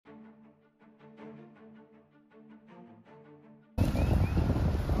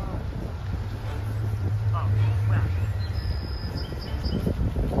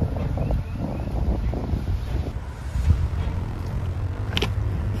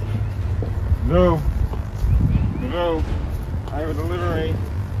Hello? Hello? I have a delivery.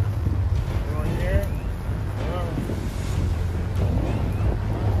 Anyone here? Hello?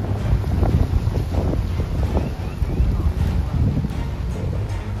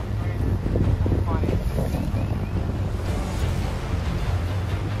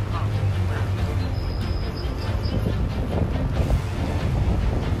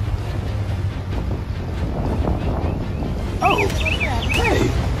 Oh, hey,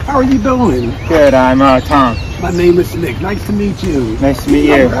 how are you doing? Good, I'm Tom. My name is Nick. Nice to meet you. Nice to meet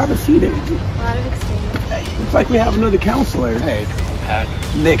you. Have a seat. A lot of experience. Hey, looks like we have another counselor. Hey, Pat.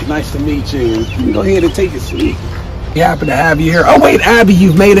 Nick, nice to meet you. You can go ahead and take a seat. We happen to have you here. Oh, wait, Abby,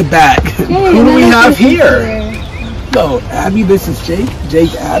 you've made it back. Hey, who do we have here? here? No, Abby, this is Jake.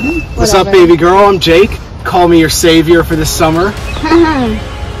 Jake Abby. What's up, baby girl? I'm Jake. Call me your savior for this summer.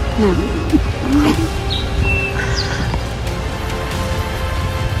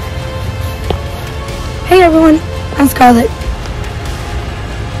 Hey everyone, I'm Scarlett.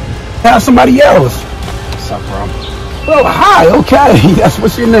 Have somebody else. What's up, bro? Oh, hi, okay. That's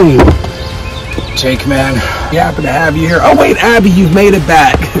what's your name. Jake, man. We happen to have you here. Oh, wait, Abby, you've made it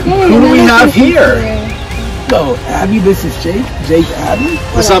back. Hey, Who do we have here? No, Abby, this is Jake. Jake Abby.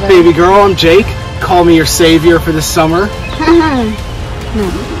 What's up, baby girl? I'm Jake. Call me your savior for this summer.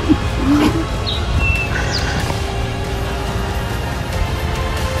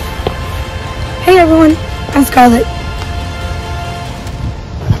 Hey everyone, I'm Scarlett.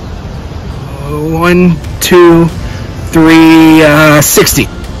 1, 2, 3, 60.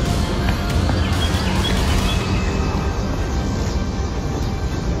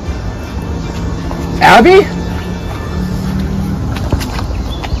 Abby?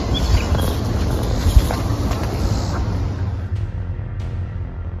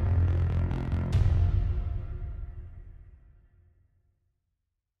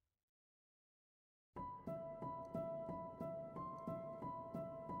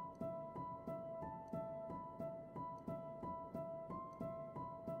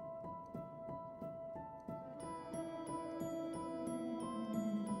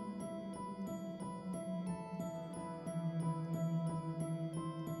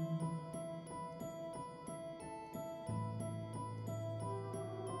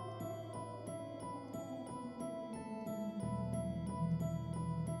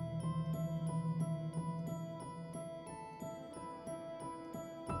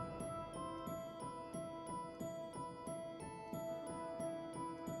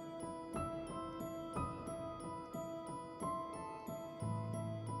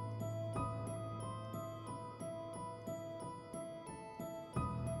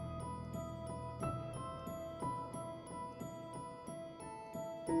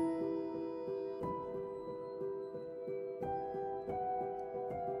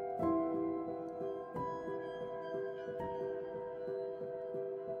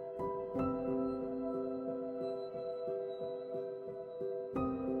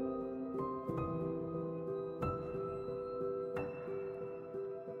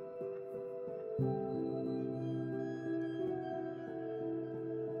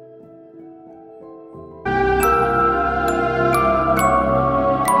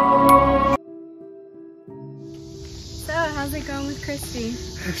 So, how's it going with Christy?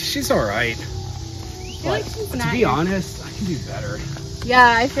 She's alright. I feel like she's not To be your- honest, I can do better.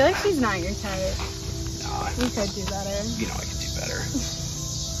 Yeah, I feel like she's not your type. No, You could do better. you know I can do better.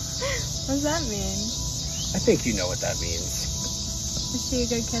 What does that mean? I think you know what that means. Is she a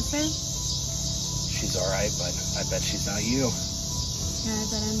good kisser? She's alright, but I bet she's not you. Yeah, I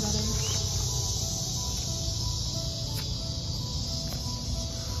bet I'm better.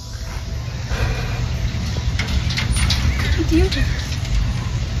 What do you do?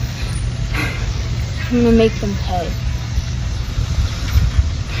 I'm gonna make them pay.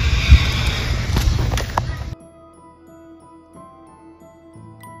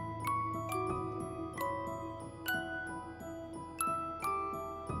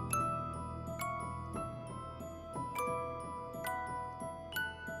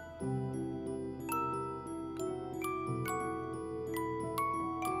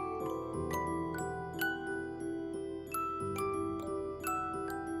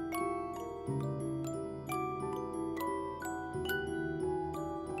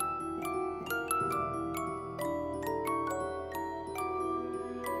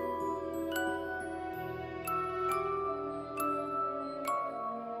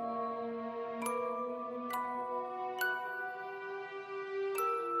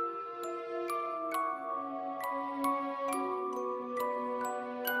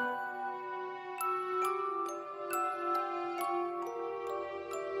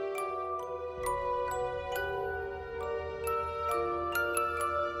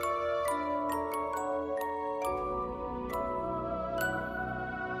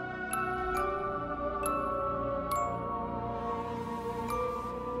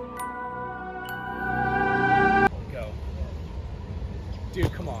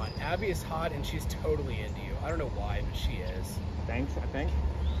 Abby is hot and she's totally into you. I don't know why, but she is. Thanks, I think.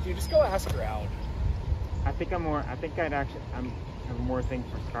 Dude, just go ask her out. I think I'm have more thing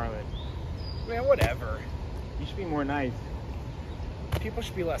for Scarlett. Man, whatever. You should be more nice. People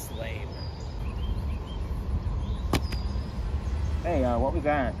should be less lame. Hey, what was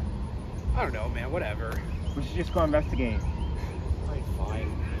that? I don't know, man, whatever. We should just go investigate. Alright,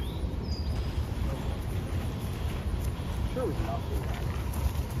 fine. Sure, we can all do that.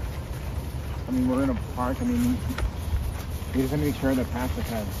 I mean, we're in a park. I mean, we just have to make sure that Pat's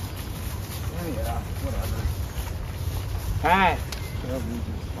ahead. Yeah, whatever. Pat!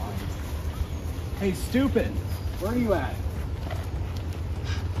 Hey, stupid! Where are you at?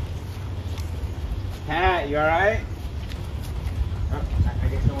 Pat, you alright? Oh, I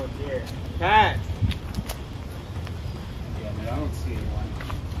guess no one's here. Pat! Yeah, man, I don't see anyone.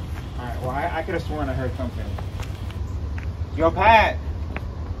 Alright, well, I could have sworn I heard something. Yo, Pat!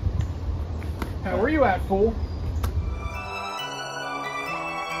 Hey, where you at, fool?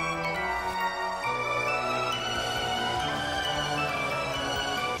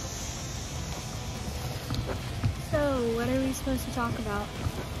 So, what are we supposed to talk about?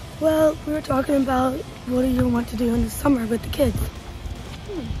 Well, we were talking about what do you want to do in the summer with the kids.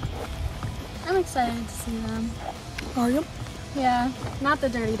 I'm excited to see them. Are you? Yeah, not the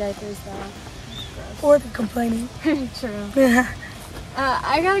dirty diapers though. Or the complaining. True. Yeah.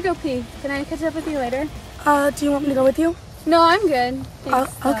 I gotta go pee. Can I catch up with you later? Do you want me to go with you? No, I'm good.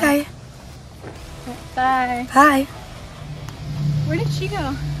 Thanks, Oh, okay. Bye. Bye. Where did she go?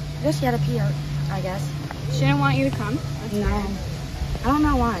 I guess she had a pee, I guess. She didn't want you to come? No. I don't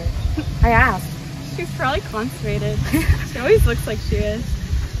know why. I asked. She's probably constipated. She always looks like she is.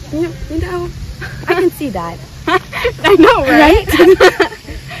 You know, I can see that. I know, right?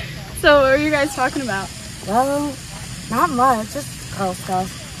 So, what are you guys talking about? Well, not much. Just girl stuff.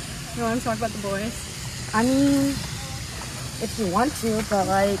 You want to talk about the boys? I mean, if you want to, but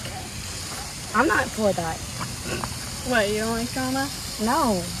like, I'm not for that. What, you don't like drama?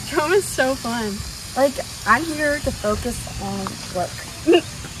 No. Drama's so fun. Like, I'm here to focus on work.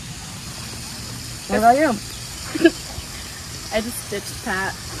 What about you? I just ditched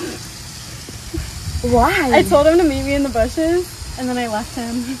Pat. Why? I told him to meet me in the bushes, and then I left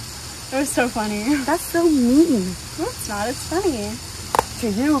him. It was so funny. That's so mean. No, it's not. It's funny. To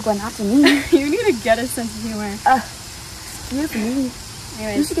you, but not to me. You need to get a sense of humor. Excuse me. You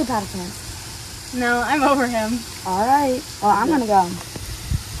Anyways, should give Pat a chance. no, I'm over him. Alright. Well, I'm gonna go.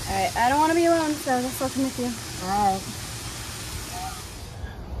 Alright, I don't want to be alone, so I guess I'll come with you. Alright.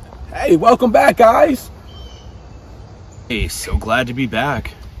 Hey, welcome back, guys. Hey, so glad to be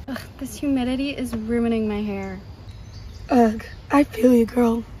back. Ugh, this humidity is ruining my hair. Ugh, I feel you,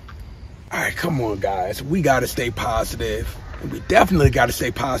 girl. All right, come on, guys. We got to stay positive. And we definitely got to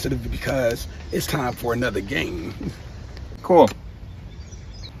stay positive because it's time for another game. Cool.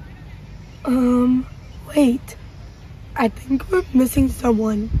 Wait. I think we're missing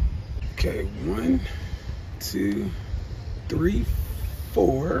someone. Okay, 1, 2, 3,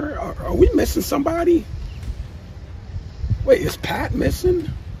 4. Are we missing somebody? Wait, is Pat missing?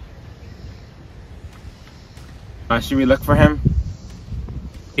 Should we look for him?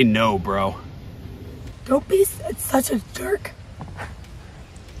 Hey, no, bro. Don't be such a jerk.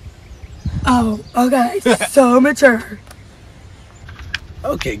 Oh, okay. So mature.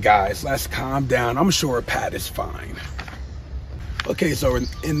 Okay, guys, let's calm down. I'm sure Pat is fine. Okay, so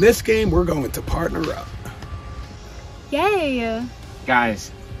in this game, we're going to partner up. Yay!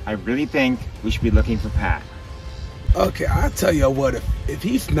 Guys, I really think we should be looking for Pat. Okay, I'll tell you what, if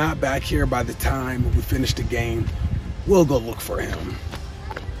he's not back here by the time we finish the game, we'll go look for him.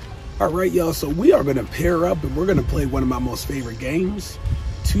 All right, y'all, so we are going to pair up and we're going to play one of my most favorite games,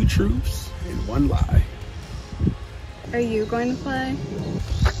 2 Truths and 1 Lie. Are you going to play?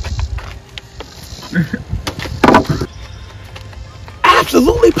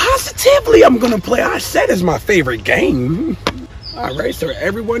 Absolutely, positively, I'm going to play. I said it's my favorite game. All right, so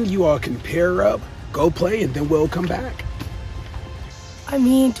everyone, you all can pair up, go play, and then we'll come back. I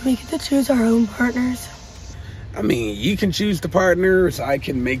mean, do we get to choose our own partners? I mean, you can choose the partners. I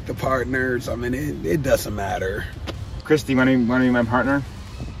can make the partners. I mean, it doesn't matter. Christy, want to be my partner?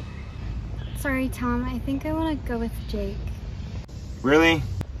 Sorry, Tom. I think I want to go with Jake. Really?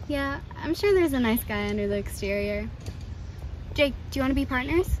 Yeah, I'm sure there's a nice guy under the exterior. Jake, do you want to be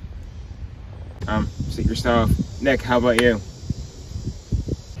partners? Suit yourself. Nick, how about you?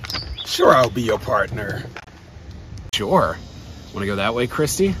 Sure, I'll be your partner. Sure. Want to go that way,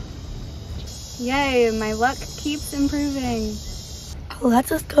 Christy? Yay, my luck keeps improving. Let's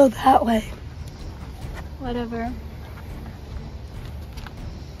just go that way. Whatever.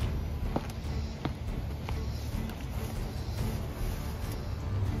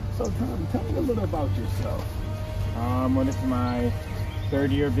 So Tom, tell me a little about yourself. Well, this is my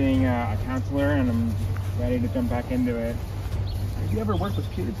 3rd year being a counselor, and I'm ready to jump back into it. Have you ever worked with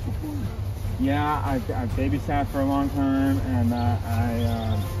kids before? Yeah, I've babysat for a long time, and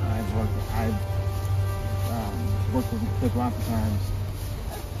I've worked with kids lots of times.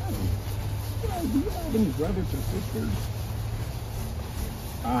 Do you have any brothers or sisters?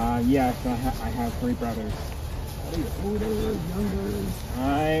 Yes, I have 3 brothers. Are they older, younger?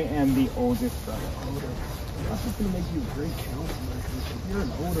 I am the oldest brother. Older. That's just going to make you a great counselor. If you're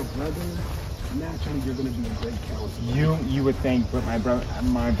an older brother, naturally you're going to be a great counselor. You would think, but my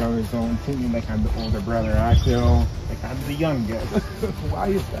brothers don't treat me like I'm the older brother. I feel like I'm the youngest. Why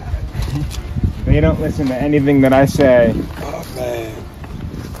is that? They don't listen to anything that I say. Oh man.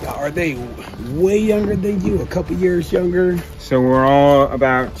 Now, are they way younger than you? A couple years younger? So we're all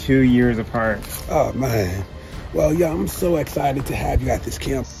about 2 years apart. Oh man. Well, yeah, I'm so excited to have you at this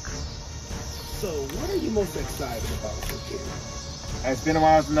camp. So, what are you most excited about for kids? It's been a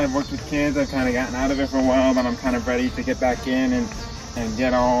while since I've worked with kids. I've kind of gotten out of it for a while, but I'm kind of ready to get back in and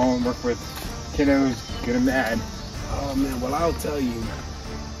work with kiddos, good and bad. Oh man, well I'll tell you,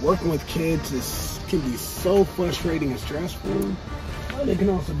 working with kids can be so frustrating and stressful, but it can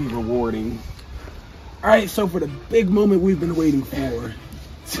also be rewarding. All right, so for the big moment we've been waiting for,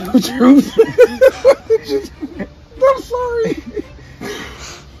 two truths. I'm sorry.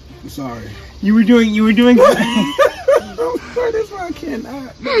 I'm sorry. You were doing. I'm sorry. That's why I can't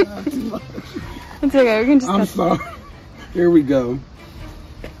not too much. It's okay. We can just. I'm sorry. Here we go.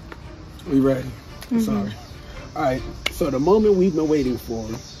 We ready? Sorry. All right. So the moment we've been waiting for.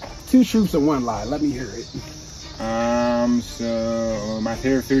 2 truths and 1 lie. Let me hear it. So my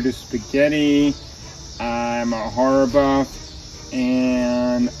favorite food is spaghetti. I'm a horror buff,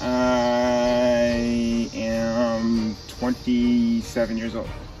 and I am 27 years old.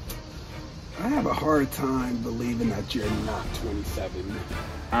 I have a hard time believing that you're not 27.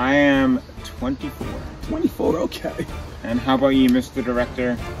 I am 24. 24, okay. And how about you, Mr.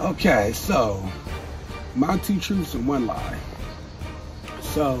 Director? Okay, so my 2 truths and 1 lie.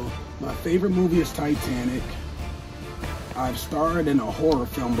 So my favorite movie is Titanic. I've starred in a horror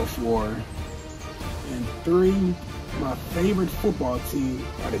film before. And 3, my favorite football team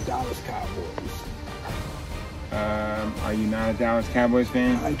are the Dallas Cowboys. Are you not a Dallas Cowboys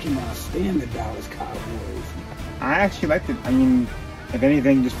fan? I cannot stand the Dallas Cowboys. I actually liked it. I mean, if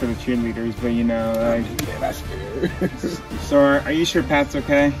anything, just for the cheerleaders, but you know, like... Yeah, that's fair. So, are you sure Pat's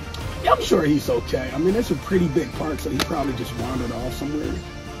okay? Yeah, I'm sure he's okay. I mean, it's a pretty big park, so he probably just wandered off somewhere.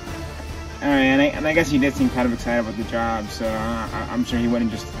 Alright, and I guess he did seem kind of excited about the job, so I'm sure he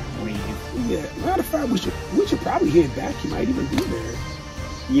wouldn't just leave. Yeah, matter of fact, we should probably head back. He might even be there.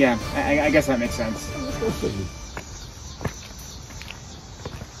 Yeah, I guess that makes sense. Let's go see.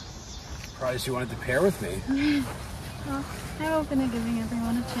 Surprised you wanted to pair with me. Well, I'm open to giving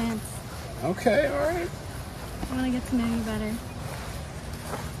everyone a chance. Okay, all right. I want to get to know you better.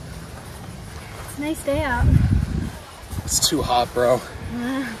 It's a nice day out. It's too hot, bro.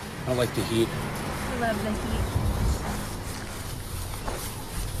 I don't like the heat. I love the heat.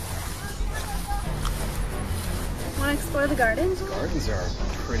 Want to explore the gardens? Gardens are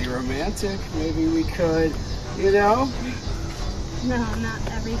pretty romantic. Maybe we could, you know? No, not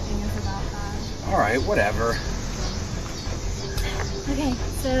everything is about that. All right, whatever. Okay,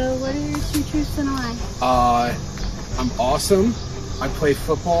 so what are your 2 truths and a lie? I'm awesome. I play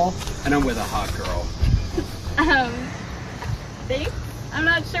football, and I'm with a hot girl. Thanks? I'm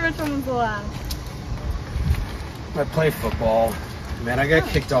not sure which one was the lie. I play football. Man, I got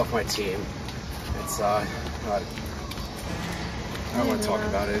kicked off my team. It's God, I don't want to talk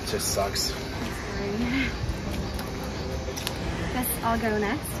about it. It just sucks. Sorry. Guess I'll go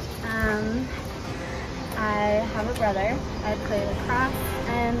next. I have a brother. I play lacrosse,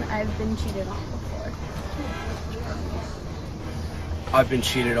 and I've been cheated on before. I've been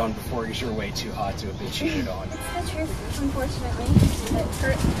cheated on before because you're way too hot to have been cheated on. It's the truth, unfortunately. It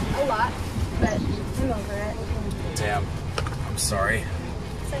hurt a lot, but I'm over it. Damn. I'm sorry.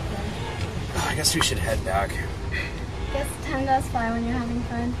 It's okay. I guess we should head back. Guess time does fly when you're having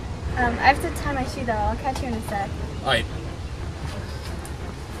fun. I have to tie my shoe though. I'll catch you in a sec. Alright.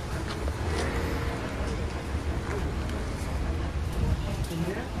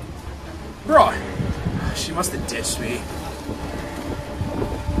 Bro, she must have ditched me.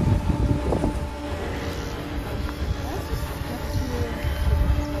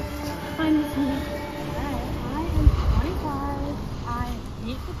 Fine with me. I am 25. I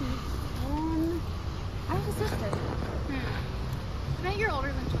hate the beach, and I have a sister. I bet you're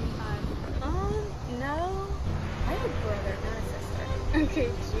older than 25. No. I have a brother, not a sister. Okay,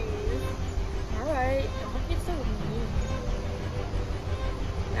 jeez. Alright, don't get so mean.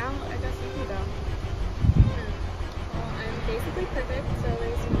 Now, I guess you can go. Well, I'm basically perfect, so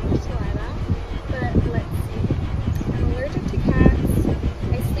there's not much to lie about. But let's see. I'm allergic to cats,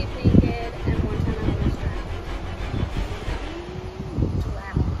 I sleep naked, and one time I almost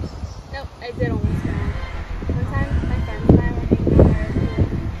drowned. Nope, I did almost drown. One time, my friends and I were hanging out at our pool,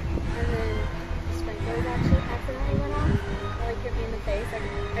 and then the sprinklers actually accidentally went off. It like hit me in the face.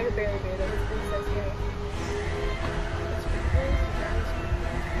 I could barely breathe. It was so scary. The sprinklers?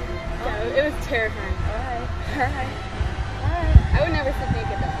 Yeah, it was terrifying. Alright. I would never sleep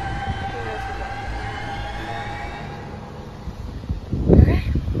naked though. Who knows who's out there. Okay.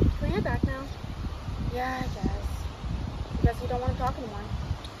 Can we head back now? Yeah, I guess. I guess you don't want to talk anymore.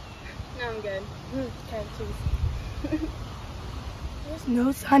 No, I'm good. Okay, cheese. There's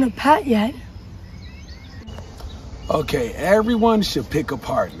no sign of Pat yet. Okay, everyone should pick a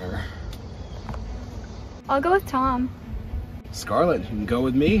partner. I'll go with Tom. Scarlett, you can go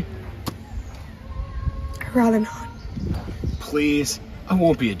with me? I'd rather not. Please, I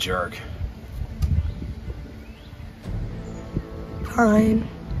won't be a jerk. Fine.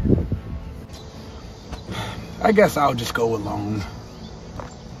 I guess I'll just go alone.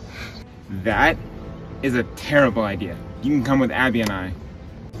 That is a terrible idea. You can come with Abby and I.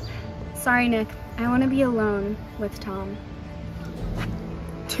 Sorry, Nick. I want to be alone with Tom.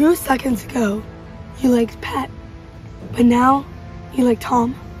 2 seconds ago, you liked Pat, but now you like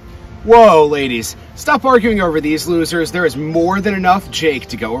Tom. Whoa, ladies. Stop arguing over these losers. There is more than enough Jake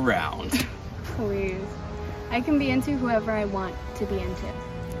to go around. Please. I can be into whoever I want to be into.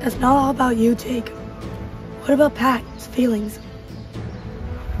 That's not all about you, Jake. What about Pat's feelings?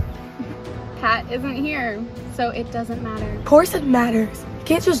 Pat isn't here, so it doesn't matter. Of course it matters. You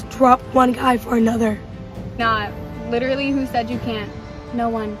can't just drop one guy for another. Nah, literally who said you can't? No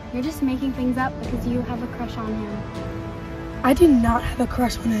one. You're just making things up because you have a crush on him. I do not have a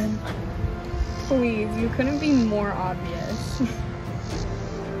crush on him. Please, you couldn't be more obvious.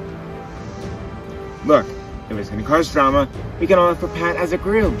 Look, if it's gonna cause drama, we can all have for Pat as a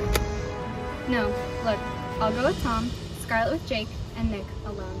group. No, look, I'll go with Tom, Scarlett with Jake, and Nick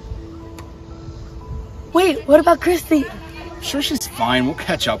alone. Wait, what about Christy? I'm sure she's fine. We'll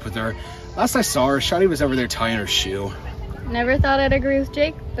catch up with her. Last I saw her, Shawty was over there tying her shoe. Never thought I'd agree with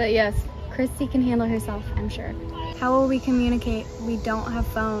Jake, but yes, Christy can handle herself, I'm sure. How will we communicate? We don't have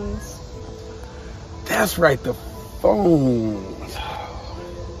phones. That's right, the phones.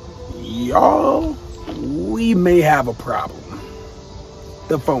 Y'all, we may have a problem.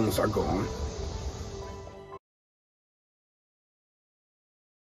 The phones are gone.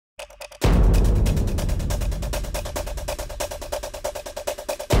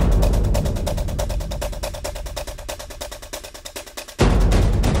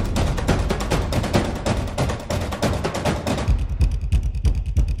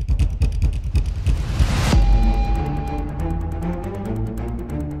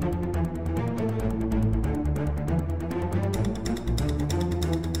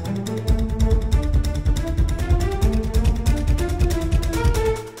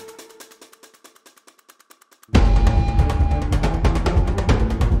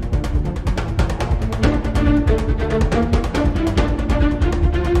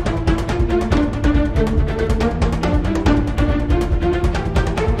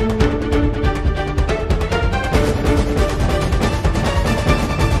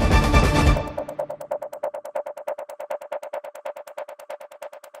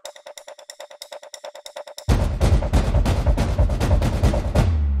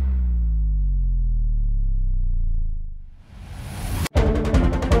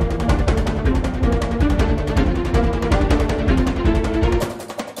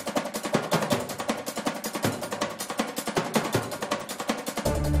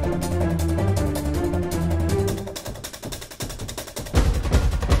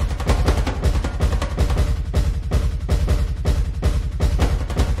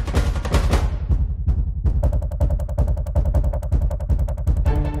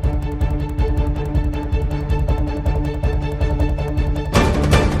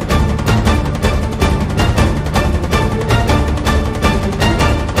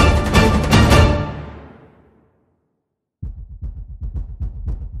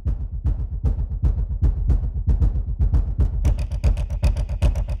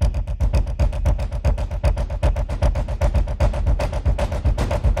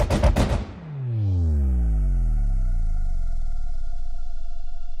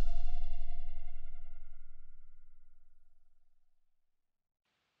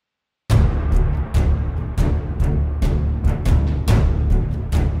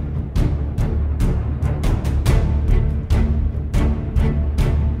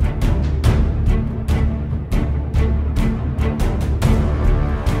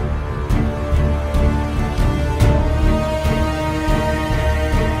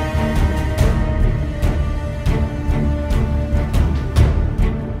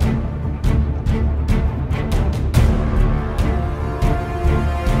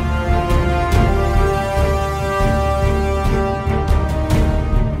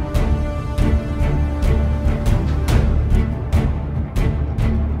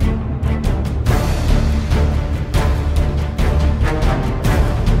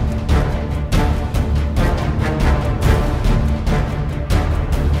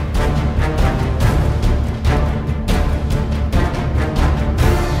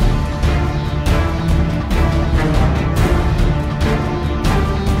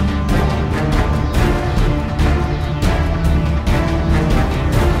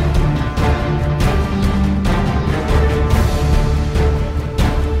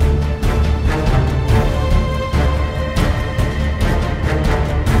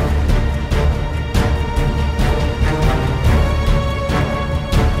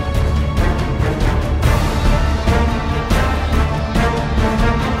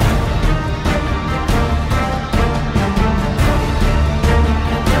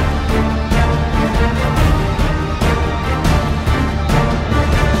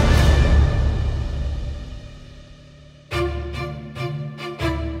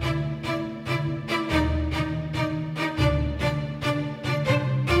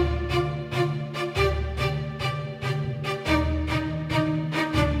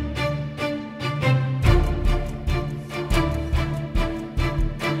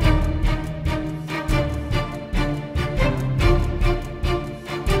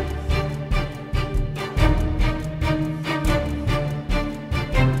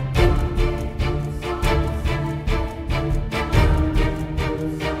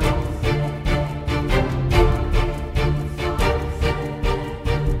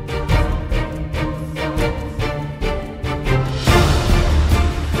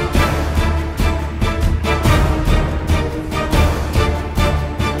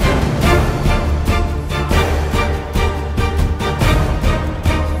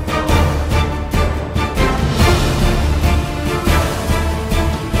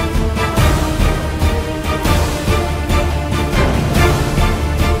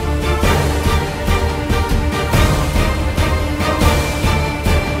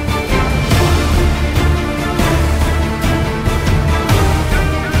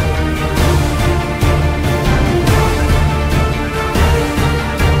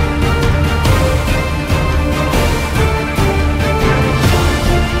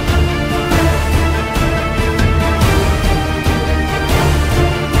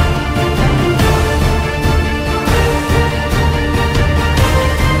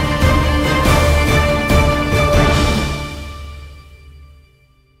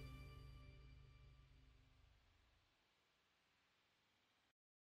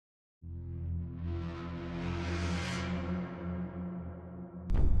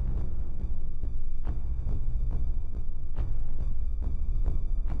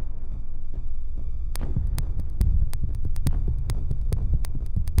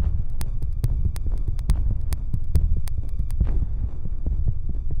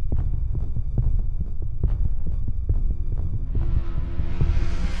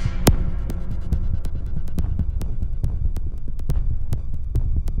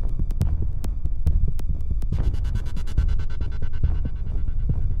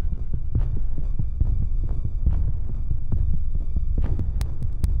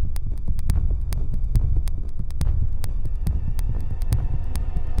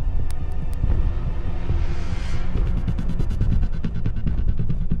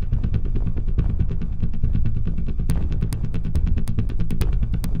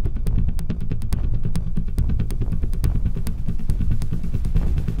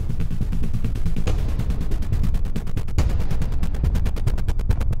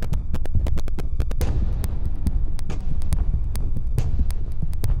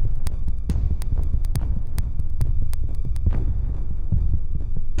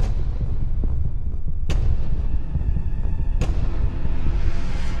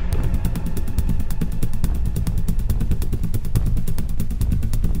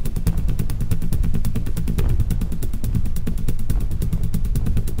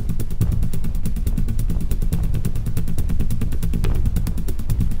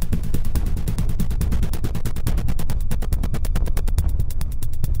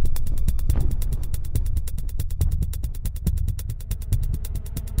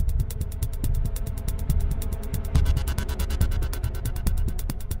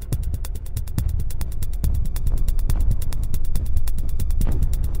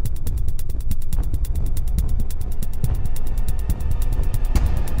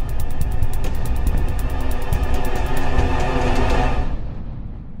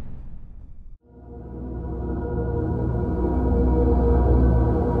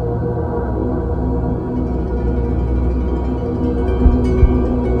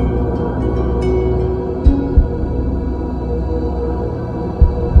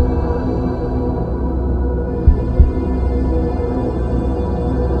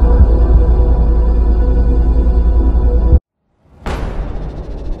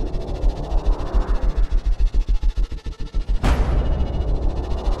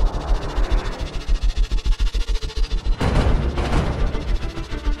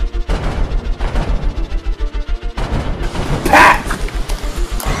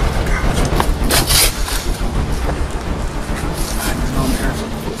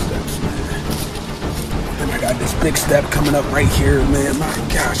 got this big step coming up right here, man. My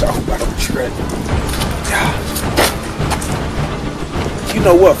gosh, I hope I don't trip. Yeah. You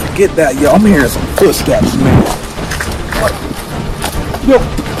know what? Forget that, yo. I'm hearing some footsteps, man. What? Yo.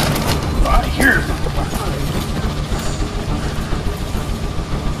 Right here.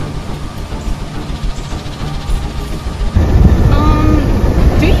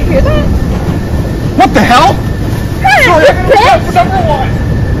 Do you hear that? What the hell?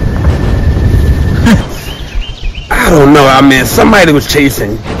 I don't know. I mean, somebody was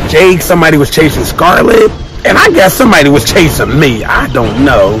chasing Jake. Somebody was chasing Scarlett. And I guess somebody was chasing me. I don't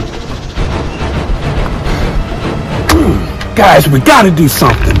know. Guys, we gotta do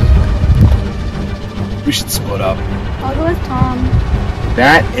something. We should split up. I'll go with Tom.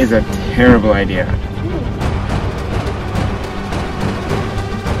 That is a terrible idea.